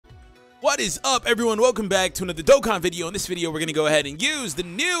What is up, everyone? Welcome back to another Dokkan video. In this video, we're going to go ahead and use the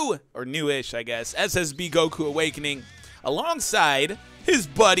new, or newish, I guess, SSB Goku Awakening alongside his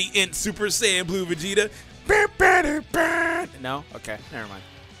buddy in Super Saiyan Blue Vegeta. No? Okay, never mind.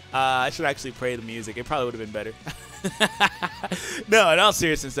 I should actually play the music. It probably would have been better. No, in all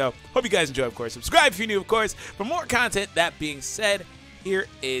seriousness, though, hope you guys enjoy, of course. Subscribe if you're new, of course, for more content. That being said, here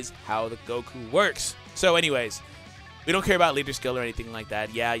is how the Goku works. So, anyways, we don't care about leader skill or anything like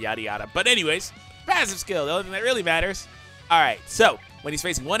that. Yeah, yada yada. But anyways, passive skill, the only thing that really matters. Alright, so when he's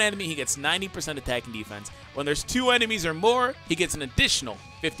facing one enemy, he gets 90% attack and defense. When there's two enemies or more, he gets an additional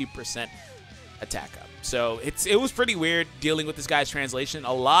 50% attack up. So it was pretty weird dealing with this guy's translation.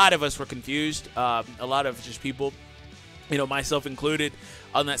 A lot of us were confused. A lot of just people, you know, myself included,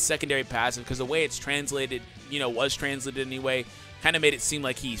 on that secondary passive, because the way it's translated, you know, was translated anyway, kind of made it seem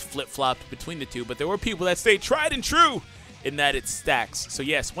like he's flip-flopped between the two, but there were people that stayed tried and true in that it stacks. So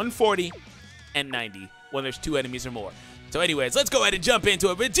yes, 140 and 90 when there's two enemies or more. So anyways, let's go ahead and jump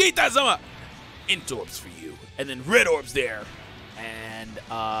into it. Vegeta-sama! Int orbs for you, and then red orbs there. And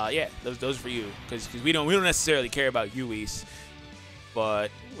yeah, those for you, because we don't necessarily care about Yui's,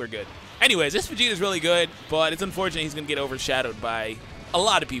 but we're good. Anyways, this Vegeta is really good, but it's unfortunate he's gonna get overshadowed by a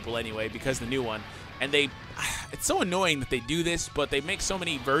lot of people anyway, because the new one. And it's so annoying that they do this, but they make so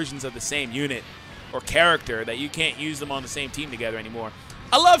many versions of the same unit or character that you can't use them on the same team together anymore.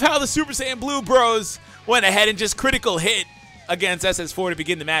 I love how the Super Saiyan Blue bros went ahead and just critical hit against SS4 to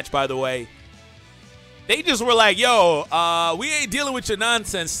begin the match, by the way. They just were like, yo, we ain't dealing with your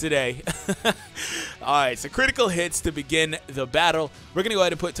nonsense today. Alright, so critical hits to begin the battle. We're going to go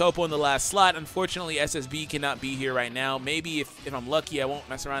ahead and put Topo in the last slot. Unfortunately, SSB cannot be here right now. Maybe if I'm lucky, I won't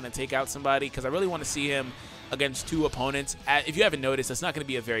mess around and take out somebody, because I really want to see him against two opponents. If you haven't noticed, that's not going to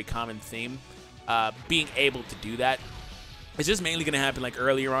be a very common theme, being able to do that. It's just mainly going to happen like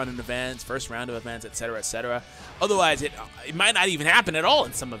earlier on in events, first round of events, etc., etc. Otherwise, it might not even happen at all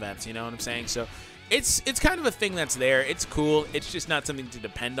in some events, you know what I'm saying? So it's kind of a thing that's there. It's cool. It's just not something to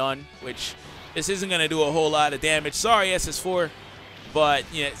depend on, which this isn't going to do a whole lot of damage. Sorry, SS4, but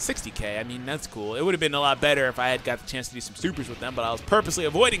yeah, 60k. I mean, that's cool. It would have been a lot better if I had got the chance to do some supers with them, but I was purposely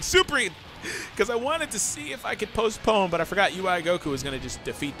avoiding supering because I wanted to see if I could postpone, but I forgot UI Goku was going to just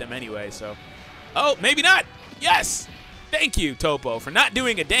defeat them anyway, so. Oh, maybe not. Yes. Thank you, Topo, for not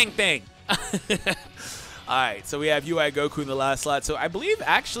doing a dang thing. Alright, so we have UI Goku in the last slot. So I believe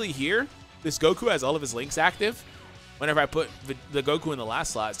actually here, this Goku has all of his links active whenever I put the Goku in the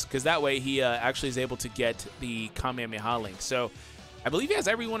last slots, because that way he actually is able to get the Kamehameha link. So I believe he has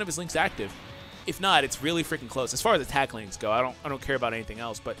every one of his links active. If not, it's really freaking close. As far as attack links go, I don't care about anything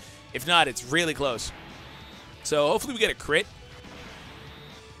else, but if not, it's really close. So hopefully we get a crit.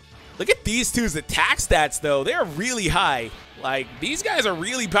 Look at these two's attack stats, though. They're really high. Like, these guys are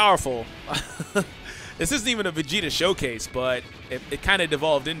really powerful. This isn't even a Vegeta showcase, but it kind of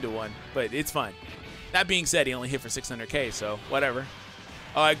devolved into one. But it's fine. That being said, he only hit for 600k, so whatever.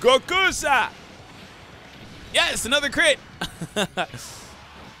 All right, Goku-sa! Yes, another crit! All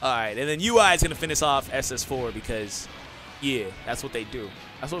right, and then UI is going to finish off SS4 because, yeah, that's what they do.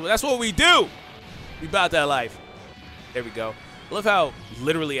 That's what we do! We about that life. There we go. I love how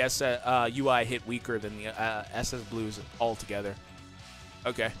literally UI hit weaker than the SS Blues altogether.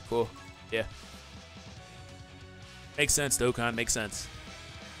 Okay, cool. Yeah. Makes sense, Dokkan. Makes sense.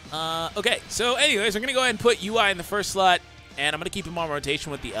 Okay, so anyways, we're going to go ahead and put UI in the first slot, and I'm going to keep him on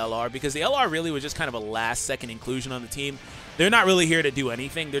rotation with the LR, because the LR really was just kind of a last-second inclusion on the team. They're not really here to do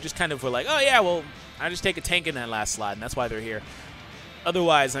anything. They're just kind of were like, oh, yeah, well, I just take a tank in that last slot, and that's why they're here.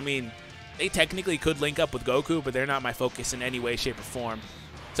 Otherwise, I mean, they technically could link up with Goku, but they're not my focus in any way, shape, or form.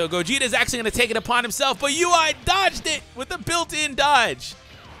 So Gogeta's actually going to take it upon himself, but UI dodged it with a built-in dodge.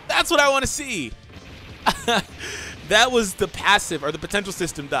 That's what I want to see. That was the passive, or the potential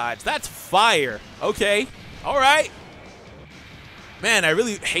system dodge. That's fire. Okay. All right. Man, I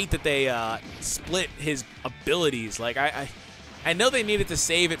really hate that they split his abilities. Like, I know they needed to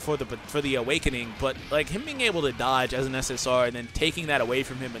save it for the awakening, but like him being able to dodge as an SSR and then taking that away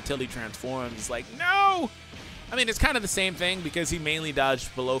from him until he transforms is like, no. I mean, it's kind of the same thing because he mainly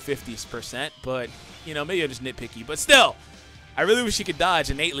dodged below 50%, but you know, maybe I'm just nitpicky. But still, I really wish he could dodge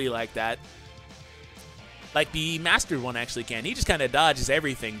innately like that. Like the mastered one actually can. He just kind of dodges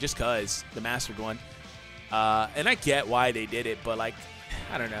everything just because the mastered one. And I get why they did it, but like,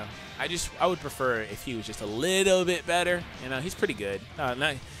 I don't know. I would prefer if he was just a little bit better. You know, he's pretty good.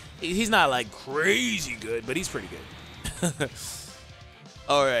 He's not like crazy good, but he's pretty good.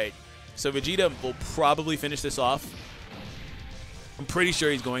 All right. So Vegeta will probably finish this off. I'm pretty sure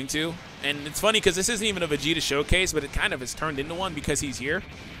he's going to. And it's funny because this isn't even a Vegeta showcase, but it kind of has turned into one because he's here.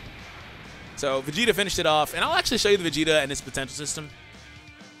 So Vegeta finished it off, and I'll actually show you the Vegeta and his potential system,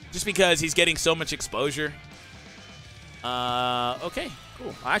 just because he's getting so much exposure. Okay,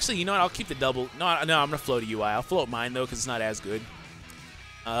 cool. Actually, you know what? I'll keep the double. No, I'm gonna float a UI. I'll float mine though, because it's not as good.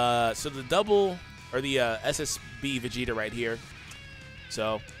 So the double or the SSB Vegeta right here.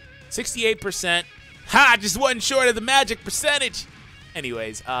 So 68%. Ha! Just wasn't short of the magic percentage.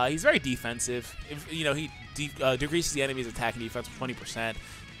 Anyways, he's very defensive. You know, he decreases the enemy's attack and defense 20%.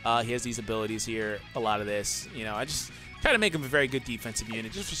 He has these abilities here. A lot of this. You know, I just try to make him a very good defensive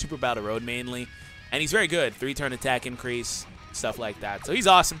unit, just for Super Battle Road mainly. And he's very good. 3-turn attack increase, stuff like that. So he's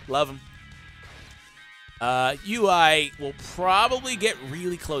awesome. Love him. UI will probably get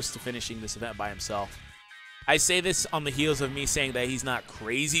really close to finishing this event by himself. I say this on the heels of me saying that he's not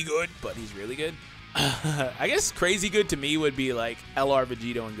crazy good, but he's really good. I guess crazy good to me would be like LR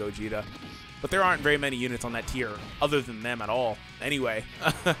Vegeta and Gogeta. But there aren't very many units on that tier other than them at all. Anyway.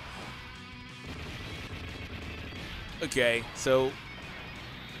 Okay, so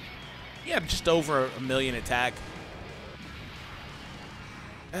yeah, just over 1 million attack.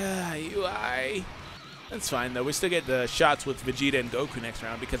 UI. That's fine, though. We still get the shots with Vegeta and Goku next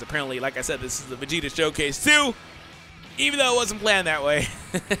round because apparently, like I said, this is the Vegeta Showcase too, even though it wasn't planned that way.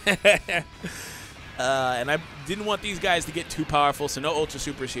 And I didn't want these guys to get too powerful, so no Ultra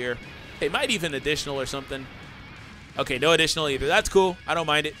Supers here. They might even additional or something. Okay, no additional either. That's cool. I don't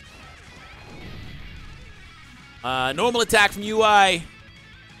mind it. Normal attack from UI.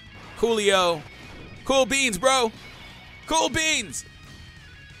 Coolio. Cool beans, bro. Cool beans.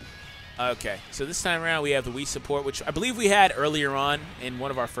 Okay, so this time around we have the Wii support, which I believe we had earlier on in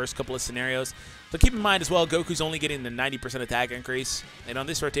one of our first couple of scenarios. So keep in mind as well, Goku's only getting the 90% attack increase, and on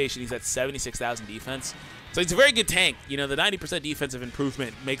this rotation he's at 76,000 defense. So he's a very good tank. You know, the 90% defensive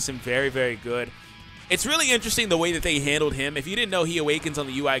improvement makes him very, very good. It's really interesting the way that they handled him. If you didn't know, he awakens on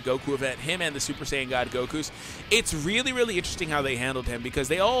the UI Goku event, him and the Super Saiyan God Gokus. It's really, really interesting how they handled him because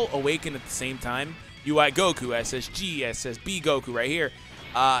they all awaken at the same time. UI Goku, SSG, SSB Goku right here.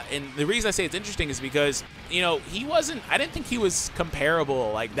 And the reason I say it's interesting is because, you know, I didn't think he was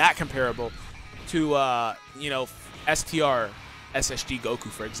comparable, like that comparable to, you know, STR SSG Goku,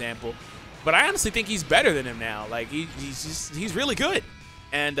 for example. But I honestly think he's better than him now. Like, he's really good.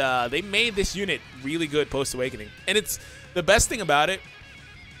 And they made this unit really good post-awakening. And it's the best thing about it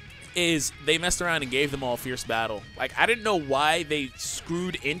is they messed around and gave them all Fierce Battle. Like, I didn't know why they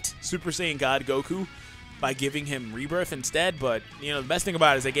screwed Int Super Saiyan God Goku by giving him Rebirth instead, but, you know, the best thing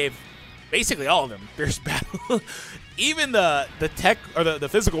about it is they gave basically all of them Fierce Battle. Even the tech, or the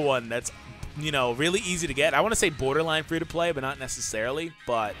physical one that's, you know, really easy to get. I want to say borderline free to play, but not necessarily,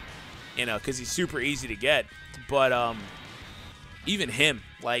 but, you know, because he's super easy to get. But, even him,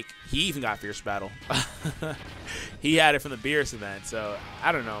 like, he even got Fierce Battle. He had it from the Beerus event, so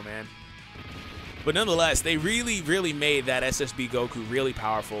I don't know, man. But nonetheless, they really, really made that SSB Goku really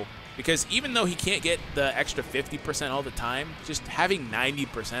powerful. Because even though he can't get the extra 50% all the time, just having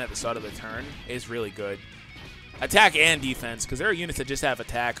 90% at the start of the turn is really good. Attack and defense, because there are units that just have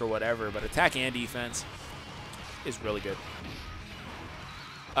attack or whatever, but attack and defense is really good.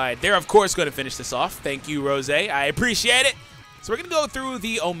 All right, they're, of course, going to finish this off. Thank you, Rose. I appreciate it. So we're going to go through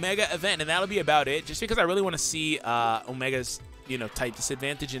the Omega event, and that'll be about it, just because I really want to see Omega's, you know, type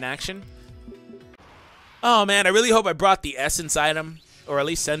disadvantage in action. Oh, man, I really hope I brought the Essence item, or at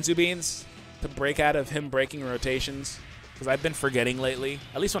least Senzu Beans, to break out of him breaking rotations, because I've been forgetting lately,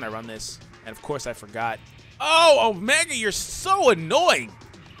 at least when I run this, and of course I forgot. Oh, Omega, you're so annoying.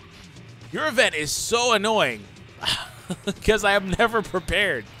 Your event is so annoying, because I am never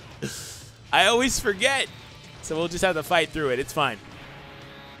prepared. I always forget. So we'll just have to fight through it. It's fine.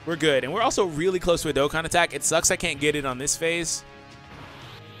 We're good. And we're also really close to a Dokkan attack. It sucks I can't get it on this phase.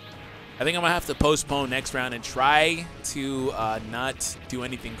 I think I'm going to have to postpone next round and try to not do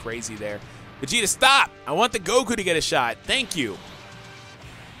anything crazy there. Vegeta, stop! I want the Goku to get a shot. Thank you.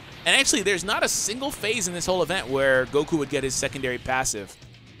 And actually, there's not a single phase in this whole event where Goku would get his secondary passive.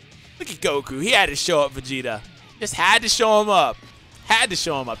 Look at Goku. He had to show up, Vegeta. Just had to show him up. Had to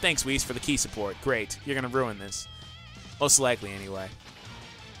show him up. Thanks, Whis, for the key support. Great. You're going to ruin this. Most likely, anyway.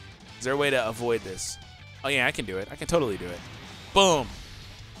 Is there a way to avoid this? Oh, yeah, I can do it. I can totally do it. Boom.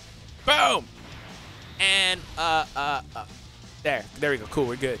 Boom. And, there. There we go. Cool.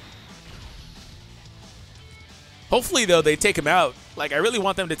 We're good. Hopefully, though, they take him out. Like, I really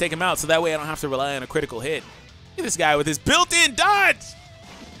want them to take him out so that way I don't have to rely on a critical hit. Look at this guy with his built-in dodge.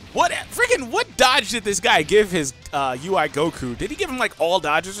 What dodge did this guy give his UI Goku? Did he give him like all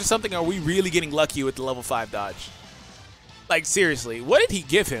dodges or something? Or are we really getting lucky with the level 5 dodge? Like seriously, what did he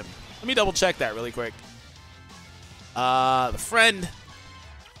give him? Let me double check that really quick. The friend.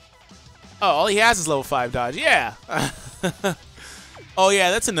 Oh, all he has is level 5 dodge. Yeah. Oh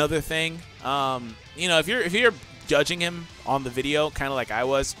yeah, that's another thing. You know, if you're judging him on the video, kind of like I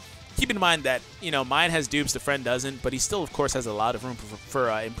was, keep in mind that, you know, mine has dupes, the friend doesn't, but he still, of course, has a lot of room for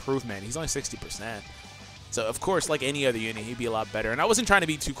improvement. He's only 60%. So, of course, like any other unit, he'd be a lot better. And I wasn't trying to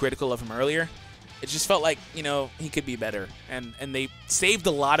be too critical of him earlier. It just felt like, you know, he could be better. And they saved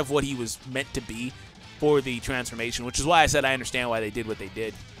a lot of what he was meant to be for the transformation, which is why I said I understand why they did what they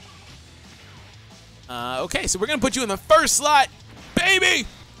did. Okay, so we're going to put you in the first slot, baby!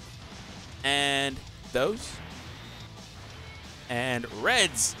 And those. And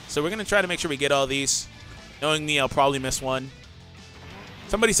reds. So we're going to try to make sure we get all these. Knowing me, I'll probably miss one.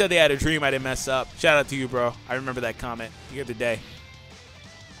 Somebody said they had a dream I didn't mess up. Shout out to you, bro. I remember that comment the other day.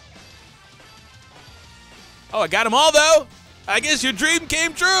 Oh, I got them all, though. I guess your dream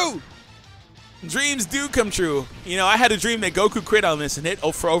came true. Dreams do come true. You know, I had a dream that Goku crit on this and hit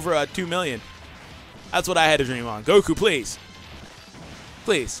for over 2 million. That's what I had a dream on. Goku, please.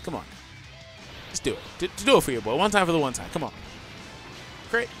 Please, come on. Just do it. Do it for your boy. One time for the one time. Come on.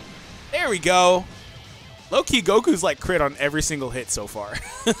 Crit. There we go. Low-key, Goku's like crit on every single hit so far.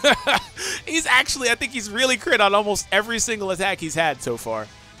 He's actually, I think he's really crit on almost every single attack he's had so far.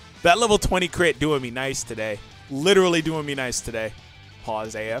 That level 20 crit doing me nice today. Literally doing me nice today.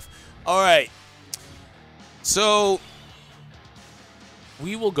 Pause AF. All right. So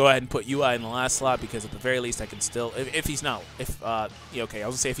we will go ahead and put UI in the last slot because at the very least I can still, if he's not, yeah, okay, I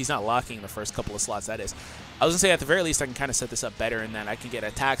was gonna say if he's not locking the first couple of slots, that is. I was gonna say at the very least I can kind of set this up better in that I can get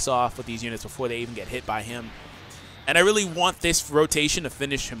attacks off with these units before they even get hit by him. And I really want this rotation to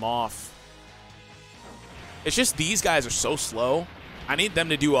finish him off. It's just these guys are so slow. I need them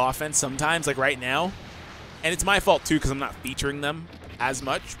to do offense sometimes, like right now. And it's my fault too because I'm not featuring them as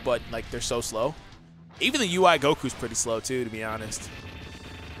much, but like they're so slow. Even the UI Goku's pretty slow too, to be honest.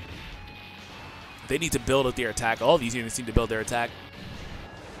 They need to build up their attack. All these units need to build their attack.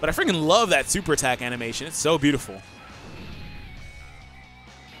 But I freaking love that super attack animation. It's so beautiful.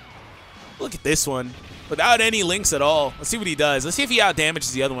 Look at this one. Without any links at all. Let's see what he does. Let's see if he out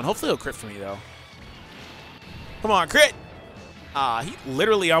damages the other one. Hopefully he'll crit for me though. Come on, crit! He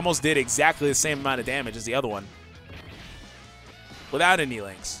literally almost did exactly the same amount of damage as the other one. Without any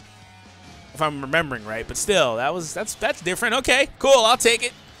links. If I'm remembering right. But still, that's different. Okay, cool. I'll take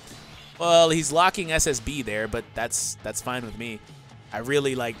it. Well, he's locking SSB there, but that's fine with me. I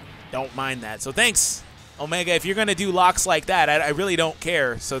really, like, don't mind that. So thanks, Omega. If you're going to do locks like that, I really don't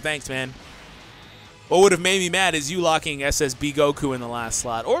care. So thanks, man. What would have made me mad is you locking SSB Goku in the last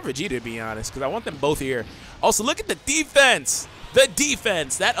slot. Or Vegeta, to be honest, because I want them both here. Also, look at the defense. The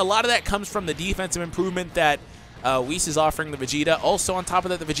defense. A lot of that comes from the defensive improvement that Whis is offering the Vegeta. Also, on top of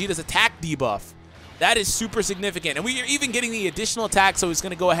that, the Vegeta's attack debuff. That is super significant. And we are even getting the additional attack, so he's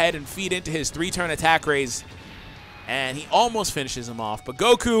going to go ahead and feed into his 3-turn attack raise. And he almost finishes him off. But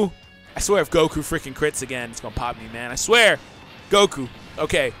Goku, I swear if Goku freaking crits again, it's going to pop me, man. I swear. Goku.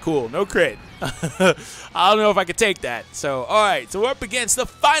 Okay, cool. No crit. I don't know if I could take that. So, all right. So we're up against the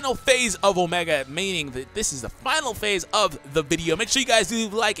final phase of Omega, meaning that this is the final phase of the video. Make sure you guys do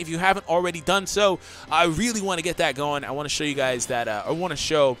like if you haven't already done so. I really want to get that going. I want to show you guys that, I want to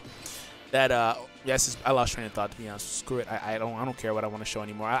show that, yes, I lost train of thought, to be honest. Screw it. I don't care what I want to show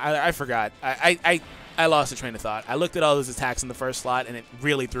anymore. I forgot. I lost the train of thought. I looked at all those attacks in the first slot, and it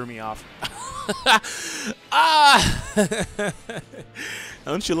really threw me off.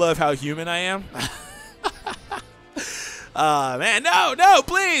 Don't you love how human I am? Man, no,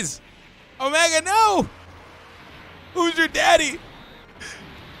 please. Omega, no. Who's your daddy?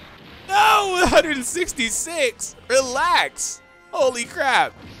 No, 166. Relax. Holy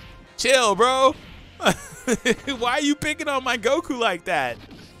crap. Chill, bro. Why are you picking on my Goku like that?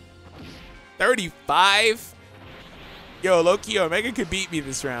 35? Yo, low-key, Omega could beat me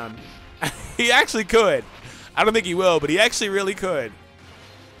this round. He actually could. I don't think he will, but he actually really could.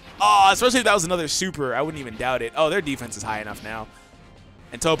 Oh, especially if that was another super. I wouldn't even doubt it. Oh, their defense is high enough now.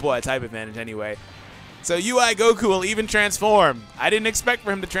 And Topo had type advantage anyway. So UI Goku will even transform. I didn't expect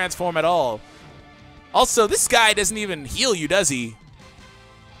for him to transform at all. Also, this guy doesn't even heal you, does he?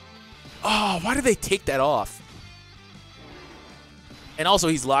 Oh, why did they take that off? And also,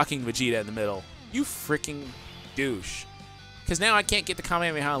 he's locking Vegeta in the middle. You freaking douche. Because now I can't get the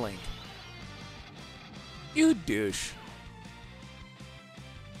Kamehameha link. You douche.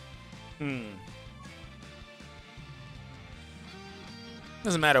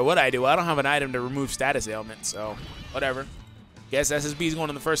 Doesn't matter what I do. I don't have an item to remove status ailment, so whatever. Guess SSB's going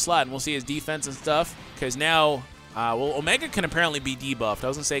in the first slot, and we'll see his defense and stuff. Because now, well, Omega can apparently be debuffed. I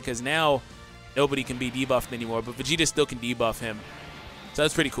was going to say, because now nobody can be debuffed anymore, but Vegeta still can debuff him. So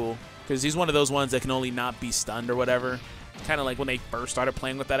that's pretty cool. because he's one of those ones that can only not be stunned or whatever. Kind of like when they first started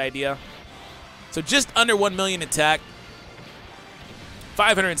playing with that idea. So just under 1 million attack.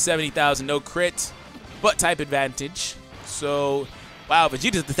 570,000, no crit, but type advantage. So, wow,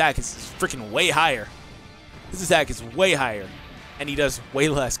 Vegeta's attack is freaking way higher. His attack is way higher. And he does way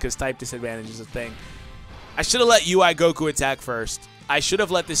less because type disadvantage is a thing. I should have let UI Goku attack first. I should have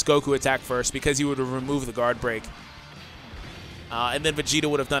let this Goku attack first because he would have removed the guard break. And then Vegeta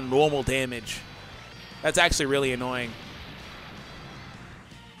would have done normal damage. That's actually really annoying.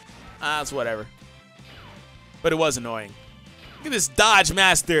 It's whatever. But it was annoying. Look at this Dodge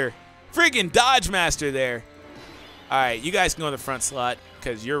Master. Freaking Dodge Master there. Alright, you guys can go in the front slot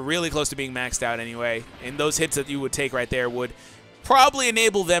because you're really close to being maxed out anyway. And those hits that you would take right there would probably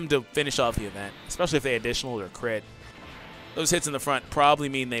enable them to finish off the event, especially if they additional or crit. Those hits in the front probably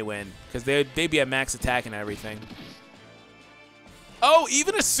mean they win because they'd be at max attack and everything. Oh,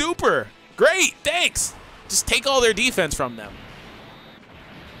 even a super. Great, thanks. Just take all their defense from them.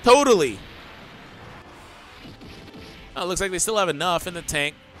 Totally. Oh, looks like they still have enough in the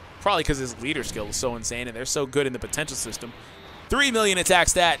tank. Probably because his leader skill is so insane and they're so good in the potential system. 3 million attack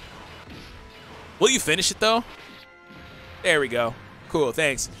stat. Will you finish it, though? There we go. Cool,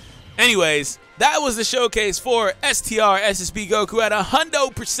 thanks. Anyways, that was the showcase for STR SSB Goku at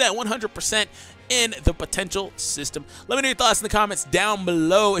 100% in the potential system. Let me know your thoughts in the comments down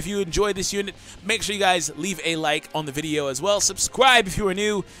below. If you enjoyed this unit, make sure you guys leave a like on the video as well. Subscribe if you are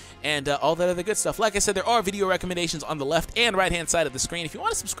new, and all that other good stuff. Like I said, there are video recommendations on the left and right-hand side of the screen. If you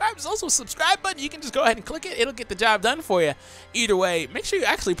want to subscribe, there's also a subscribe button. You can just go ahead and click it. It'll get the job done for you. Either way, make sure you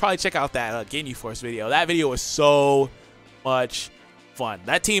actually probably check out that Ginyu Force video. That video was so much fun.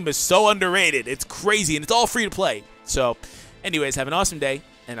 That team is so underrated. It's crazy, and it's all free to play. So, anyways, have an awesome day,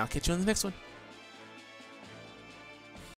 and I'll catch you on the next one.